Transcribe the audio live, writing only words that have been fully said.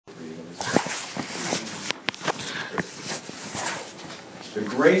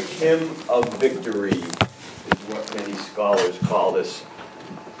great hymn of victory is what many scholars call this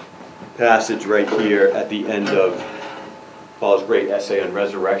passage right here at the end of Paul's great essay on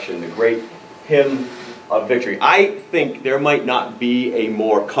resurrection, the great hymn of victory. I think there might not be a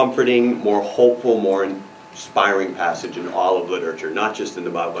more comforting, more hopeful, more inspiring passage in all of literature, not just in the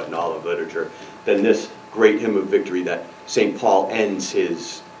Bible, but in all of literature, than this great hymn of victory that St. Paul ends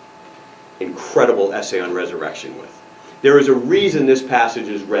his incredible essay on resurrection with. There is a reason this passage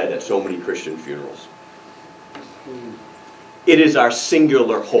is read at so many Christian funerals. It is our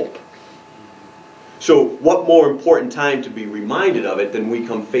singular hope. So what more important time to be reminded of it than we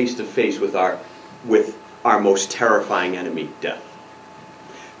come face to face with our most terrifying enemy, death.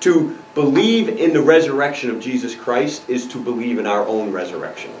 To believe in the resurrection of Jesus Christ is to believe in our own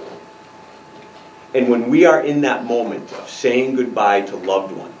resurrection. And when we are in that moment of saying goodbye to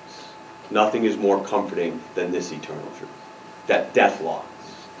loved ones, nothing is more comforting than this eternal truth. That death lost,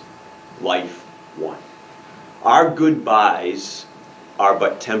 life won. Our goodbyes are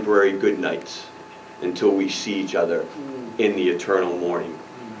but temporary good nights until we see each other in the eternal morning.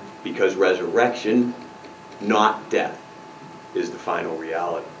 Because resurrection, not death, is the final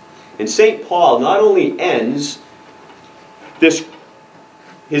reality. And St. Paul not only ends his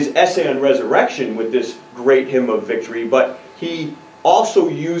essay on resurrection with this great hymn of victory, but he also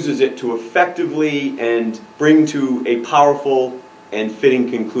uses it to effectively and bring to a powerful and fitting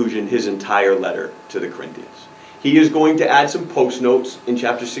conclusion his entire letter to the Corinthians. He is going to add some post notes in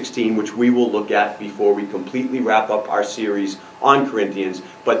chapter 16, which we will look at before we completely wrap up our series on Corinthians.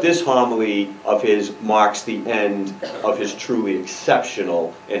 But this homily of his marks the end of his truly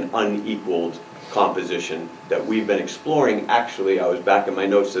exceptional and unequaled composition that we've been exploring. Actually, I was back in my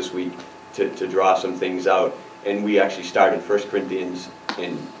notes this week to draw some things out, and we actually started 1 Corinthians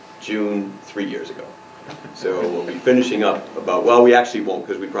in June 3 years ago. So we'll be finishing up we actually won't,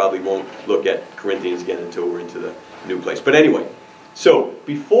 because we probably won't look at Corinthians again until we're into the new place. But anyway, so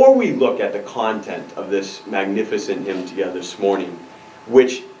before we look at the content of this magnificent hymn together this morning,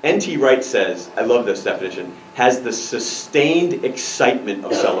 which N.T. Wright says, I love this definition, has the sustained excitement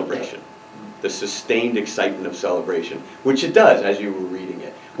of celebration. The sustained excitement of celebration, which it does as you were reading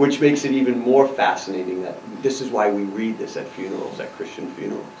it, which makes it even more fascinating that this is why we read this at funerals, at Christian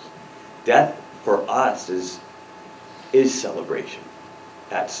funerals. Death for us is celebration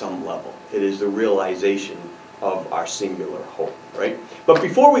at some level. It is the realization of our singular hope, right? But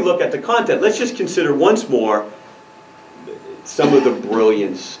before we look at the content, let's just consider once more some of the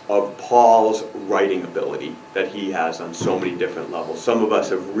brilliance of Paul's writing ability that he has on so many different levels. Some of us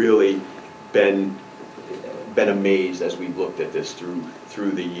have really been amazed as we've looked at this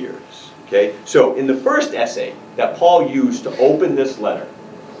through the years. Okay? So in the first essay that Paul used to open this letter,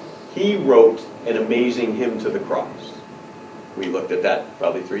 he wrote an amazing hymn to the cross. We looked at that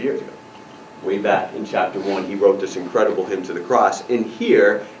probably 3 years ago. Way back in chapter 1, he wrote this incredible hymn to the cross. And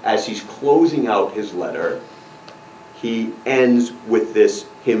here, as he's closing out his letter, he ends with this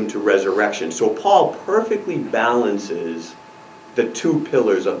hymn to resurrection. So Paul perfectly balances the two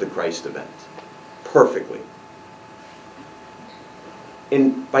pillars of the Christ event. Perfectly.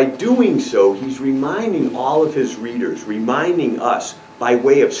 And by doing so, he's reminding all of his readers, reminding us, by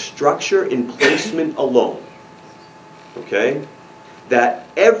way of structure and placement alone, okay, that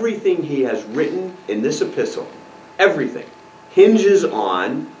everything he has written in this epistle, everything, hinges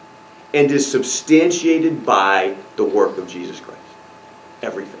on and is substantiated by the work of Jesus Christ.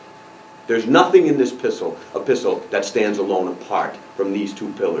 Everything. There's nothing in this epistle that stands alone apart from these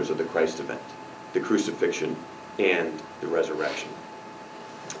two pillars of the Christ event, the crucifixion and the resurrection.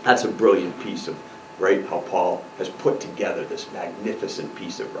 That's a brilliant piece of, right, how Paul has put together this magnificent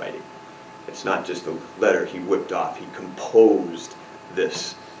piece of writing. It's not just a letter he whipped off. He composed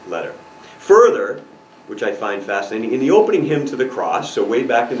this letter. Further, which I find fascinating, in the opening hymn to the cross, so way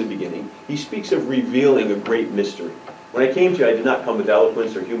back in the beginning, he speaks of revealing a great mystery. When I came to you, I did not come with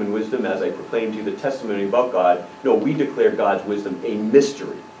eloquence or human wisdom as I proclaimed to you the testimony about God. No, we declare God's wisdom a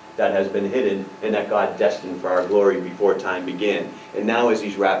mystery that has been hidden and that God destined for our glory before time began. And now as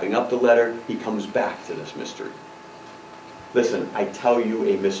he's wrapping up the letter, he comes back to this mystery. Listen, I tell you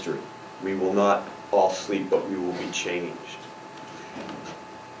a mystery. We will not all sleep, but we will be changed.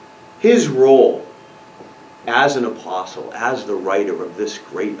 His role as an apostle, as the writer of this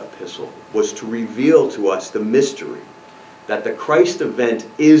great epistle, was to reveal to us the mystery that the Christ event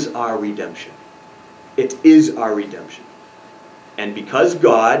is our redemption. It is our redemption. And because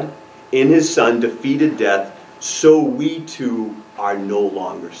God, in his Son, defeated death, so we too are no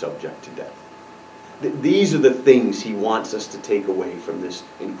longer subject to death. These are the things he wants us to take away from this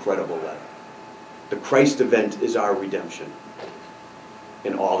incredible letter. The Christ event is our redemption.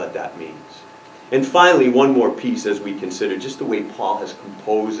 and all that that means. And finally, one more piece as we consider just the way Paul has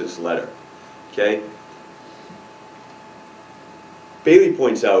composed this letter. Okay? Bailey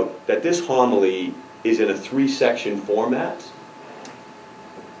points out that this homily is in a 3-section format.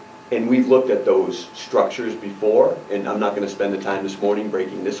 And we've looked at those structures before, and I'm not going to spend the time this morning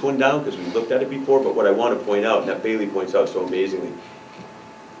breaking this one down because we've looked at it before, but what I want to point out, and that Bailey points out so amazingly,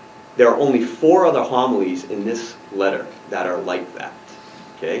 there are only 4 other homilies in this letter that are like that.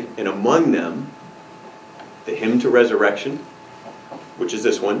 Okay? And among them, the hymn to resurrection, which is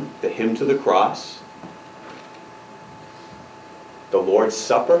this one, the hymn to the cross, the Lord's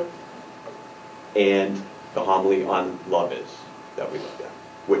Supper, and the homily on love is that we looked at.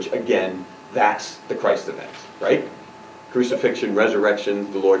 Which, again, that's the Christ event, right? Crucifixion,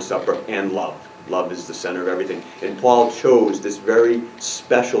 resurrection, the Lord's Supper, and love. Love is the center of everything. And Paul chose this very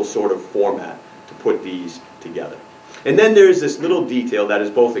special sort of format to put these together. And then there's this little detail that is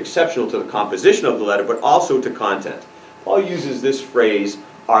both exceptional to the composition of the letter, but also to content. Paul uses this phrase,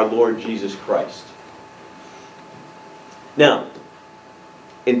 our Lord Jesus Christ. Now,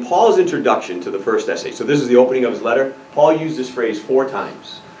 in Paul's introduction to the first essay, so this is the opening of his letter, Paul used this phrase 4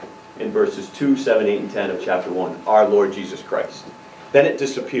 times in verses 2, 7, 8, and 10 of chapter 1, our Lord Jesus Christ. Then it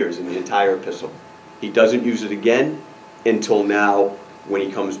disappears in the entire epistle. He doesn't use it again until now when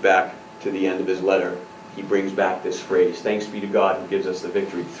he comes back to the end of his letter. He brings back this phrase, thanks be to God who gives us the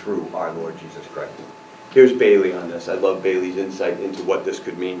victory through our Lord Jesus Christ. Here's Bailey on this. I love Bailey's insight into what this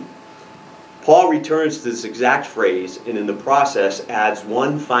could mean. Paul returns to this exact phrase and in the process adds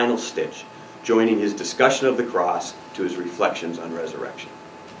one final stitch, joining his discussion of the cross to his reflections on resurrection.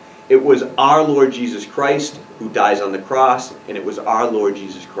 It was our Lord Jesus Christ who dies on the cross, and it was our Lord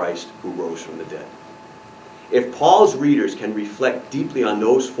Jesus Christ who rose from the dead. If Paul's readers can reflect deeply on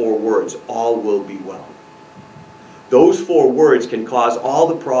those 4 words, all will be well. Those 4 words can cause all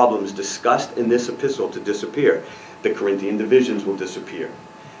the problems discussed in this epistle to disappear. The Corinthian divisions will disappear.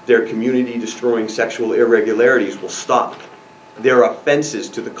 Their community-destroying sexual irregularities will stop. Their offenses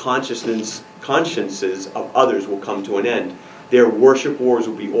to the consciences of others will come to an end. Their worship wars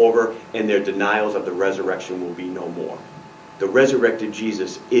will be over, and their denials of the resurrection will be no more. The resurrected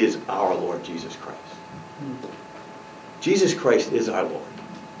Jesus is our Lord Jesus Christ. Jesus Christ is our Lord.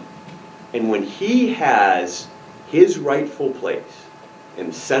 And when He has His rightful place in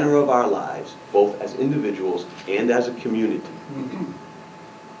the center of our lives, both as individuals and as a community,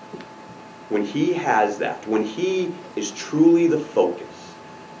 when He has that, when He is truly the focus,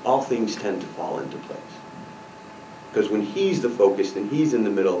 all things tend to fall into place. Because when He's the focus and He's in the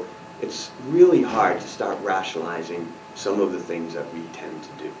middle, it's really hard to start rationalizing some of the things that we tend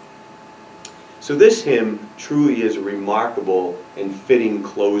to do. So this hymn truly is a remarkable and fitting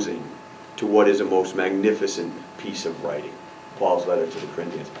closing to what is a most magnificent piece of writing, Paul's letter to the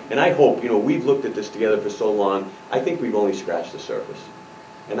Corinthians. And I hope, we've looked at this together for so long, I think we've only scratched the surface.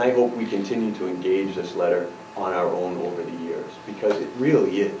 And I hope we continue to engage this letter on our own over the years, because it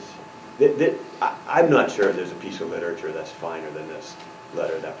really is. I'm not sure there's a piece of literature that's finer than this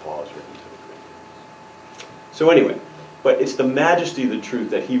letter that Paul has written to the Corinthians. So anyway, but it's the majesty of the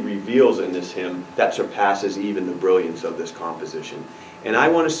truth that he reveals in this hymn that surpasses even the brilliance of this composition. And I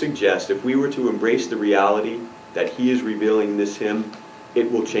want to suggest if we were to embrace the reality that he is revealing in this hymn,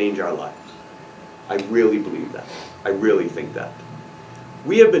 it will change our lives. I really believe that. I really think that.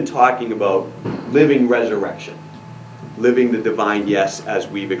 We have been talking about living resurrection, living the divine yes, as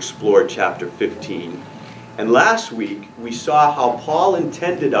we've explored chapter 15. And last week, we saw how Paul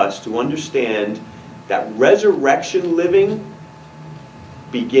intended us to understand that resurrection living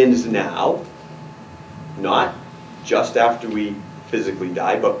begins now, not just after we physically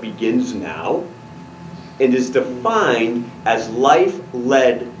die, but begins now, and is defined as life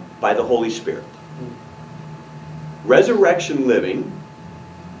led by the Holy Spirit. Resurrection living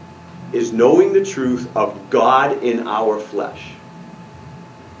is knowing the truth of God in our flesh.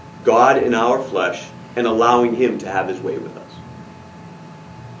 God in our flesh, and allowing Him to have His way with us.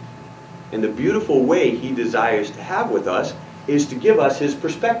 And the beautiful way He desires to have with us is to give us His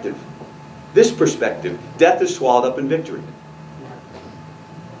perspective. This perspective, death is swallowed up in victory.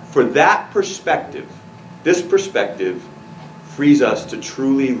 For that perspective, this perspective frees us to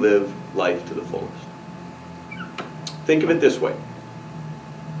truly live life to the fullest. Think of it this way.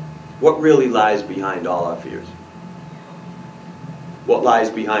 What really lies behind all our fears? What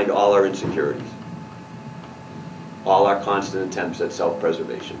lies behind all our insecurities? All our constant attempts at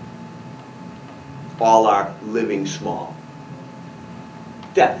self-preservation? All our living small?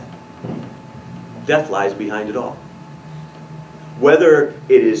 Death. Death lies behind it all. Whether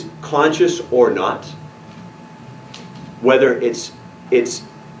it is conscious or not, whether it's It's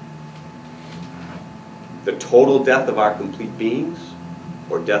the total death of our complete beings,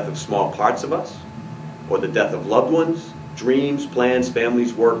 or death of small parts of us, or the death of loved ones, dreams, plans,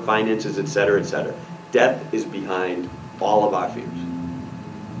 families, work, finances, etc., etc. Death is behind all of our fears.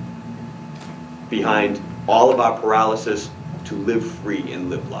 Behind all of our paralysis to live free and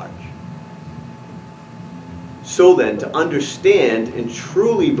live large. So then, to understand and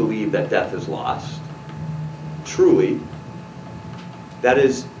truly believe that death is lost, truly, that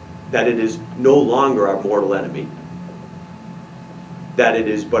it is no longer our mortal enemy, that it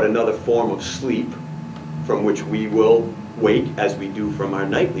is but another form of sleep from which we will wake as we do from our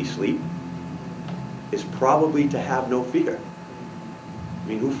nightly sleep, is probably to have no fear. I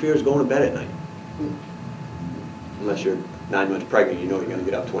mean, who fears going to bed at night? Unless you're 9 months pregnant, you know you're going to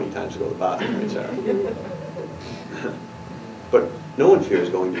get up 20 times to go to the bathroom, right, Sarah? But no one fears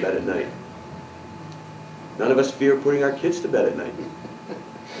going to bed at night. None of us fear putting our kids to bed at night.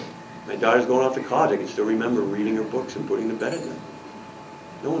 My daughter's going off to college. I can still remember reading her books and putting them to bed at night.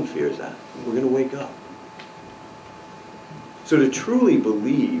 No one fears that. We're going to wake up. So to truly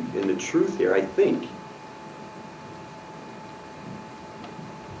believe in the truth here, I think,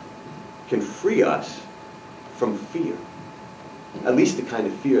 can free us from fear. At least the kind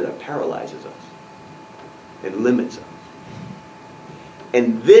of fear that paralyzes us and limits us.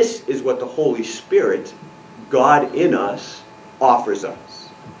 And this is what the Holy Spirit, God in us, offers us.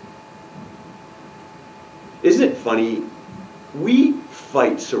 Isn't it funny? We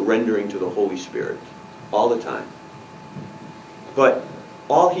fight surrendering to the Holy Spirit all the time. But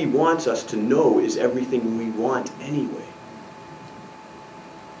all He wants us to know is everything we want anyway.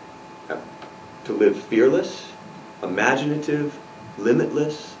 To live fearless, imaginative,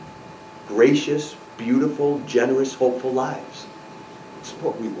 limitless, gracious, beautiful, generous, hopeful lives. That's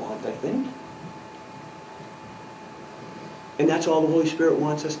what we want, I think. And that's all the Holy Spirit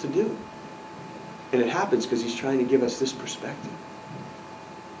wants us to do. And it happens because He's trying to give us this perspective.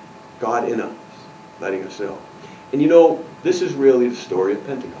 God in us, letting us know. And you know, this is really the story of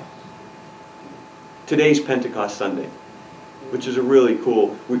Pentecost. Today's Pentecost Sunday, which is a really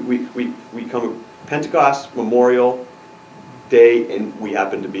cool, we come Pentecost Memorial Day, and we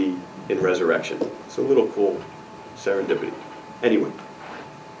happen to be in Resurrection. It's a little cool serendipity. Anyway,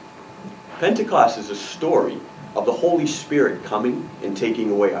 Pentecost is a story of the Holy Spirit coming and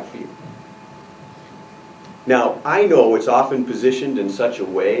taking away our fear. Now, I know it's often positioned in such a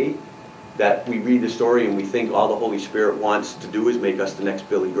way that we read the story and we think all the Holy Spirit wants to do is make us the next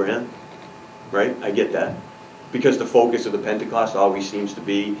Billy Graham. Right? I get that. Because the focus of the Pentecost always seems to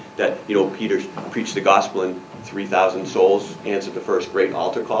be that, you know, Peter preached the gospel and 3,000 souls answered the first great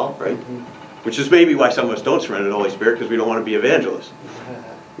altar call, right? Mm-hmm. Which is maybe why some of us don't surrender to the Holy Spirit, because we don't want to be evangelists.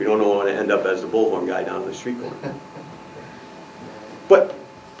 We don't want to end up as the bullhorn guy down the street corner. But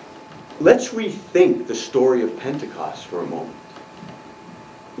let's rethink the story of Pentecost for a moment.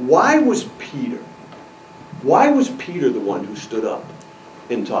 Why was Peter the one who stood up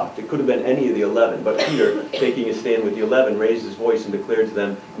and talked? It could have been any of the 11, but Peter, taking a stand with the 11, raised his voice and declared to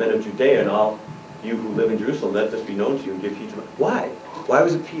them, "Men of Judea and all you who live in Jerusalem, let this be known to you and give heed to me." Why? Why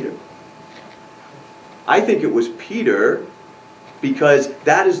was it Peter? I think it was Peter because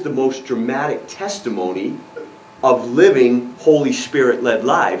that is the most dramatic testimony of living Holy Spirit-led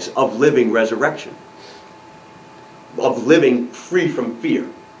lives, of living resurrection, of living free from fear.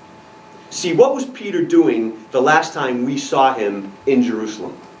 See, what was Peter doing the last time we saw him in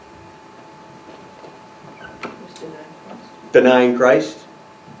Jerusalem? Denying Christ.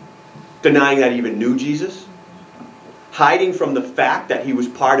 Denying that he even knew Jesus. Hiding from the fact that he was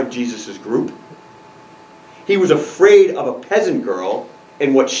part of Jesus' group. He was afraid of a peasant girl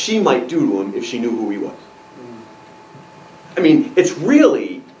and what she might do to him if she knew who he was. I mean, it's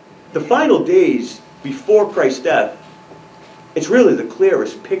really, the final days before Christ's death, it's really the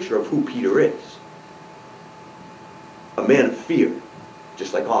clearest picture of who Peter is. A man of fear,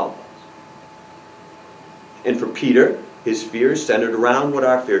 just like all of us. And for Peter, his fears centered around what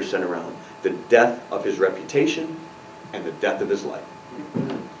our fears center around. The death of his reputation and the death of his life.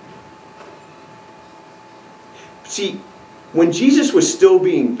 See, when Jesus was still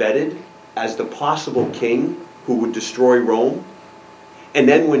being vetted as the possible king who would destroy Rome, and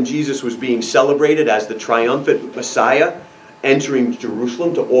then when Jesus was being celebrated as the triumphant Messiah, entering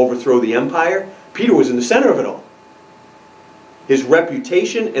Jerusalem to overthrow the empire, Peter was in the center of it all. His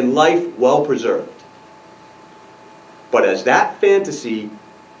reputation and life well preserved. But as that fantasy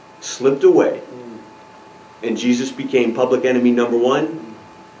slipped away, and Jesus became public enemy number one,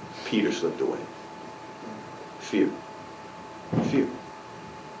 Peter slipped away. Fear. Fear.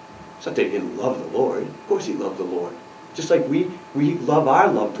 It's not that he didn't love the Lord. Of course he loved the Lord. Just like we love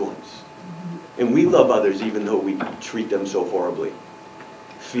our loved ones. And we love others even though we treat them so horribly.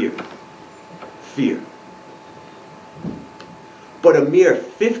 Fear. Fear. But a mere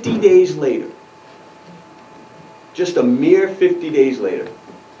 50 days later, just a mere 50 days later,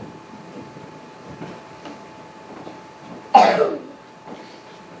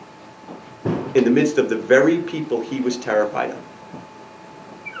 in the midst of the very people he was terrified of,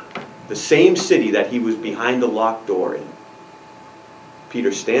 the same city that he was behind the locked door in,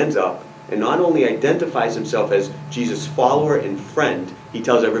 Peter stands up and not only identifies himself as Jesus' follower and friend, he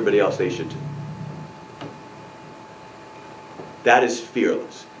tells everybody else they should too. That is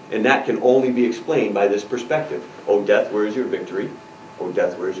fearless. And that can only be explained by this perspective. O death, where is your victory? O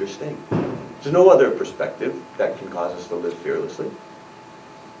death, where is your sting? There's no other perspective that can cause us to live fearlessly.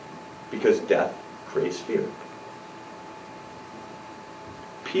 Because death creates fear.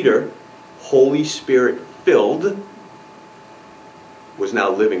 Peter, Holy Spirit filled, was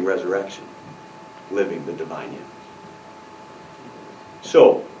now living resurrection. Living the divine image.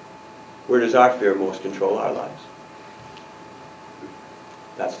 So, where does our fear most control our lives?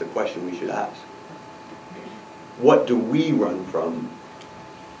 That's the question we should ask. What do we run from?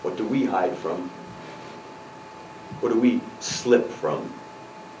 What do we hide from? What do we slip from?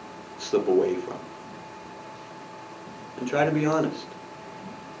 Slip away from? And try to be honest.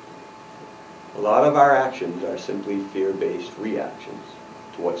 A lot of our actions are simply fear-based reactions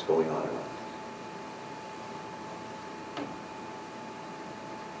to what's going on around us.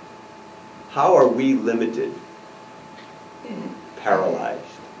 How are we limited? Paralyzed?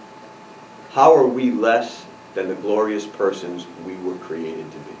 How are we less than the glorious persons we were created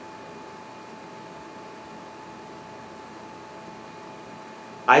to be?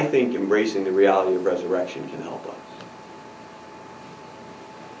 I think embracing the reality of resurrection can help us.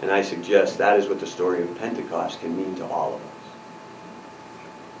 And I suggest that is what the story of Pentecost can mean to all of us.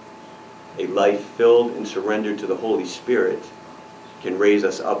 A life filled and surrendered to the Holy Spirit can raise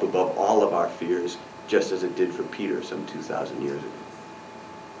us up above all of our fears, just as it did for Peter some 2,000 years ago.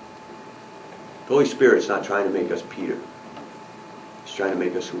 The Holy Spirit's not trying to make us Peter. He's trying to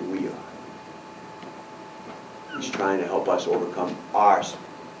make us who we are. He's trying to help us overcome our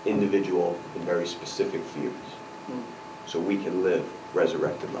individual and very specific fears so we can live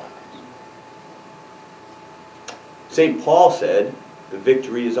resurrected lives. St. Paul said, the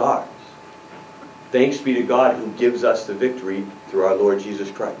victory is ours. Thanks be to God who gives us the victory through our Lord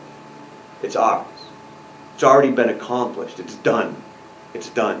Jesus Christ. It's ours. It's already been accomplished. It's done. It's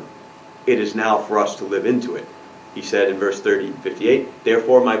done. It is now for us to live into it. He said in verse 58,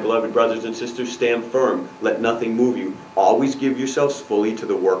 therefore, my beloved brothers and sisters, stand firm. Let nothing move you. Always give yourselves fully to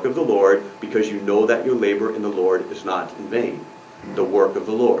the work of the Lord, because you know that your labor in the Lord is not in vain. The work of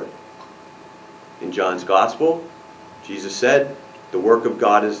the Lord. In John's Gospel, Jesus said, the work of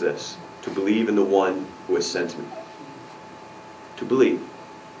God is this, to believe in the one who has sent me. To believe.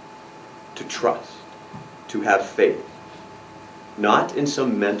 To trust. To have faith. Not in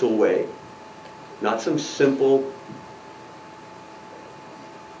some mental way. Not some simple.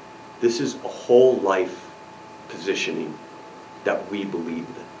 This is a whole life positioning that we believe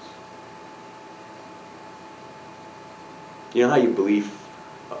this. You know how you believe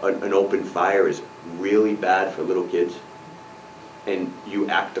an open fire is really bad for little kids? And you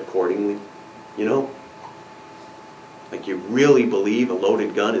act accordingly? You know? Like you really believe a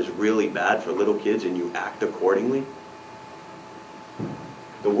loaded gun is really bad for little kids and you act accordingly?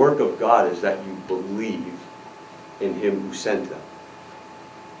 The work of God is that you believe in Him who sent them.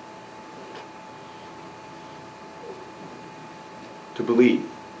 To believe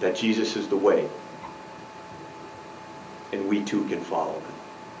that Jesus is the way, and we too can follow Him.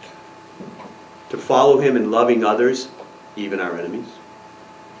 To follow Him in loving others, even our enemies.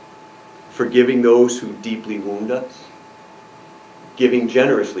 Forgiving those who deeply wound us. Giving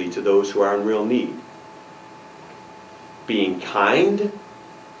generously to those who are in real need. Being kind,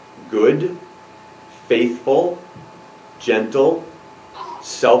 good, faithful, gentle,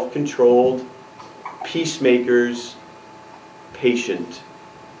 self-controlled, peacemakers, patient.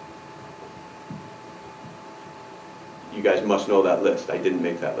 You guys must know that list. I didn't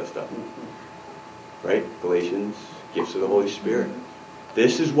make that list up. Right? Galatians, gifts of the Holy Spirit.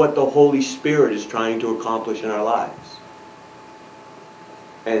 This is what the Holy Spirit is trying to accomplish in our lives.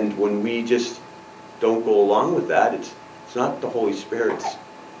 And when we just don't go along with that, it's not the Holy Spirit's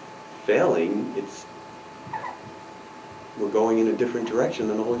failing. We're going in a different direction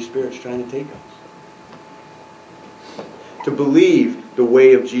than the Holy Spirit's trying to take us. To believe the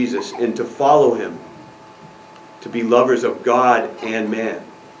way of Jesus and to follow Him. To be lovers of God and man.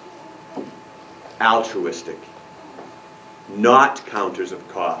 Altruistic. not counters of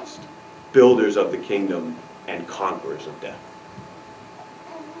cost, builders of the kingdom, and conquerors of death.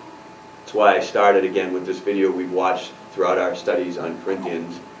 That's why I started again with this video we've watched throughout our studies on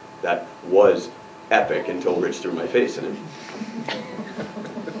Corinthians that was epic until Rich threw my face in it.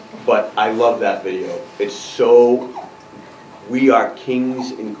 But I love that video. It's so, we are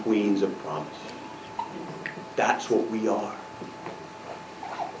kings and queens of promise. That's what we are.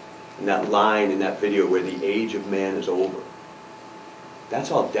 And that line in that video where the age of man is over,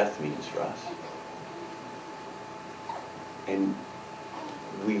 that's all death means for us. And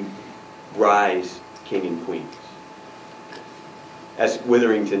we rise king and queens. As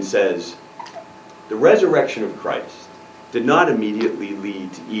Witherington says, the resurrection of Christ did not immediately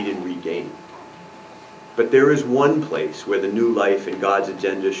lead to Eden regained. But there is one place where the new life in God's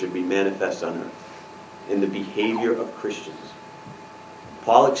agenda should be manifest on earth, in the behavior of Christians.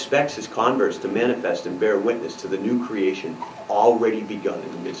 Paul expects his converts to manifest and bear witness to the new creation already begun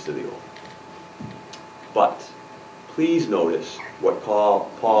in the midst of the old. But please notice what Paul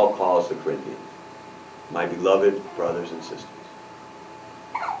calls the Corinthians, my beloved brothers and sisters.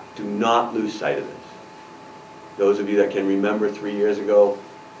 Do not lose sight of this. Those of you that can remember 3 years ago,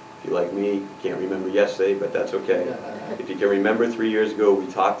 if you're like me, can't remember yesterday, but that's okay. If you can remember 3 years ago, we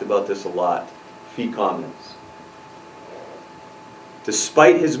talked about this a lot. Fee comments.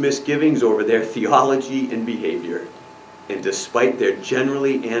 Despite his misgivings over their theology and behavior, and despite their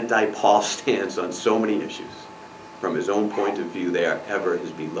generally anti-Paul stance on so many issues, from his own point of view, they are ever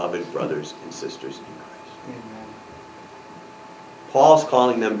his beloved brothers and sisters in Christ. Amen. Paul's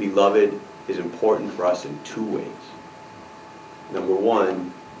calling them beloved is important for us in two ways. Number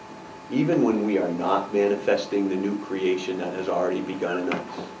one, even when we are not manifesting the new creation that has already begun in us,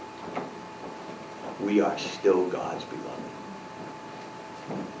 we are still God's beloved.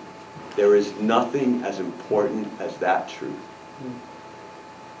 There is nothing as important as that truth.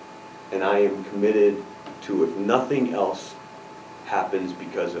 And I am committed to, if nothing else happens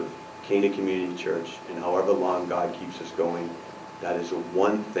because of Cana Community Church and however long God keeps us going, that is the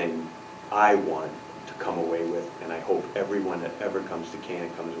one thing I want to come away with, and I hope everyone that ever comes to Cana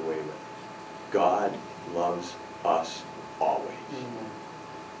comes away with. God loves us always. Amen.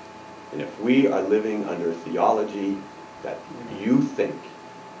 And if we are living under a theology that you think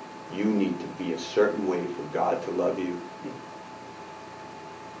you need to be a certain way for God to love you,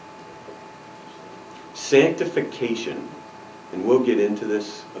 sanctification, and we'll get into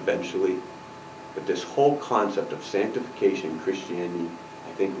this eventually, but this whole concept of sanctification in Christianity,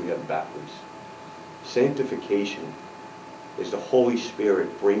 I think we have backwards. Sanctification is the Holy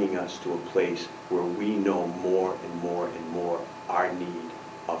Spirit bringing us to a place where we know more and more and more our need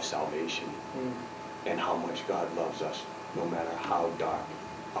of salvation and how much God loves us, no matter how dark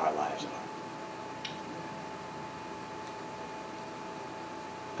our lives are.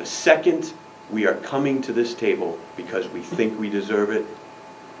 The second we are coming to this table because we think we deserve it,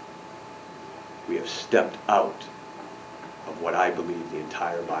 we have stepped out of what I believe the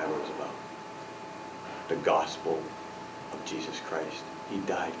entire Bible is about. The gospel of Jesus Christ. He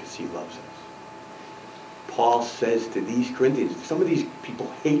died because he loves us. Paul says to these Corinthians, some of these people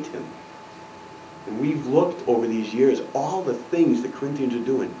hate him. And we've looked over these years, all the things the Corinthians are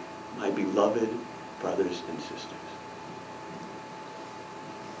doing. My beloved brothers and sisters.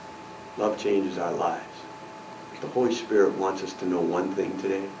 Love changes our lives. The Holy Spirit wants us to know one thing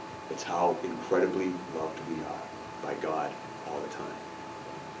today. It's how incredibly loved we are by God all the time.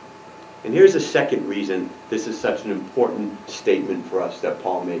 And here's the second reason this is such an important statement for us that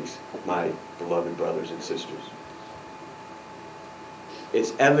Paul makes, my beloved brothers and sisters.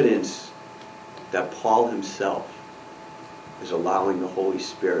 It's evidence that Paul himself is allowing the Holy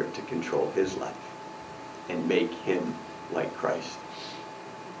Spirit to control his life and make him like Christ.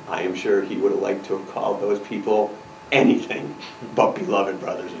 I am sure he would have liked to have called those people anything but beloved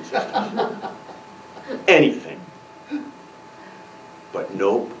brothers and sisters. Anything. But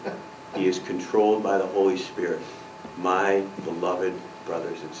nope, he is controlled by the Holy Spirit. My beloved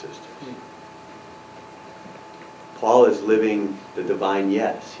brothers and sisters. Paul is living the divine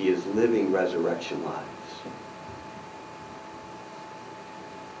yes. He is living resurrection lives.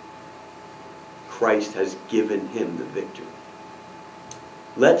 Christ has given him the victory.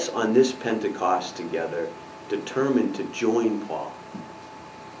 Let's, on this Pentecost together, determine to join Paul.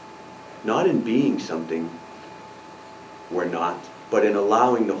 Not in being something we're not, but in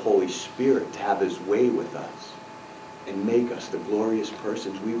allowing the Holy Spirit to have his way with us and make us the glorious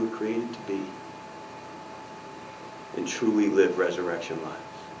persons we were created to be and truly live resurrection lives.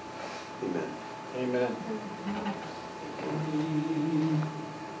 Amen. Amen.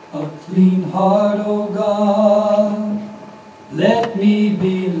 A clean heart, O God, let me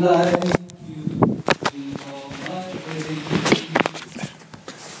be like you in all my ways.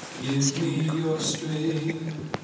 Give me your strength.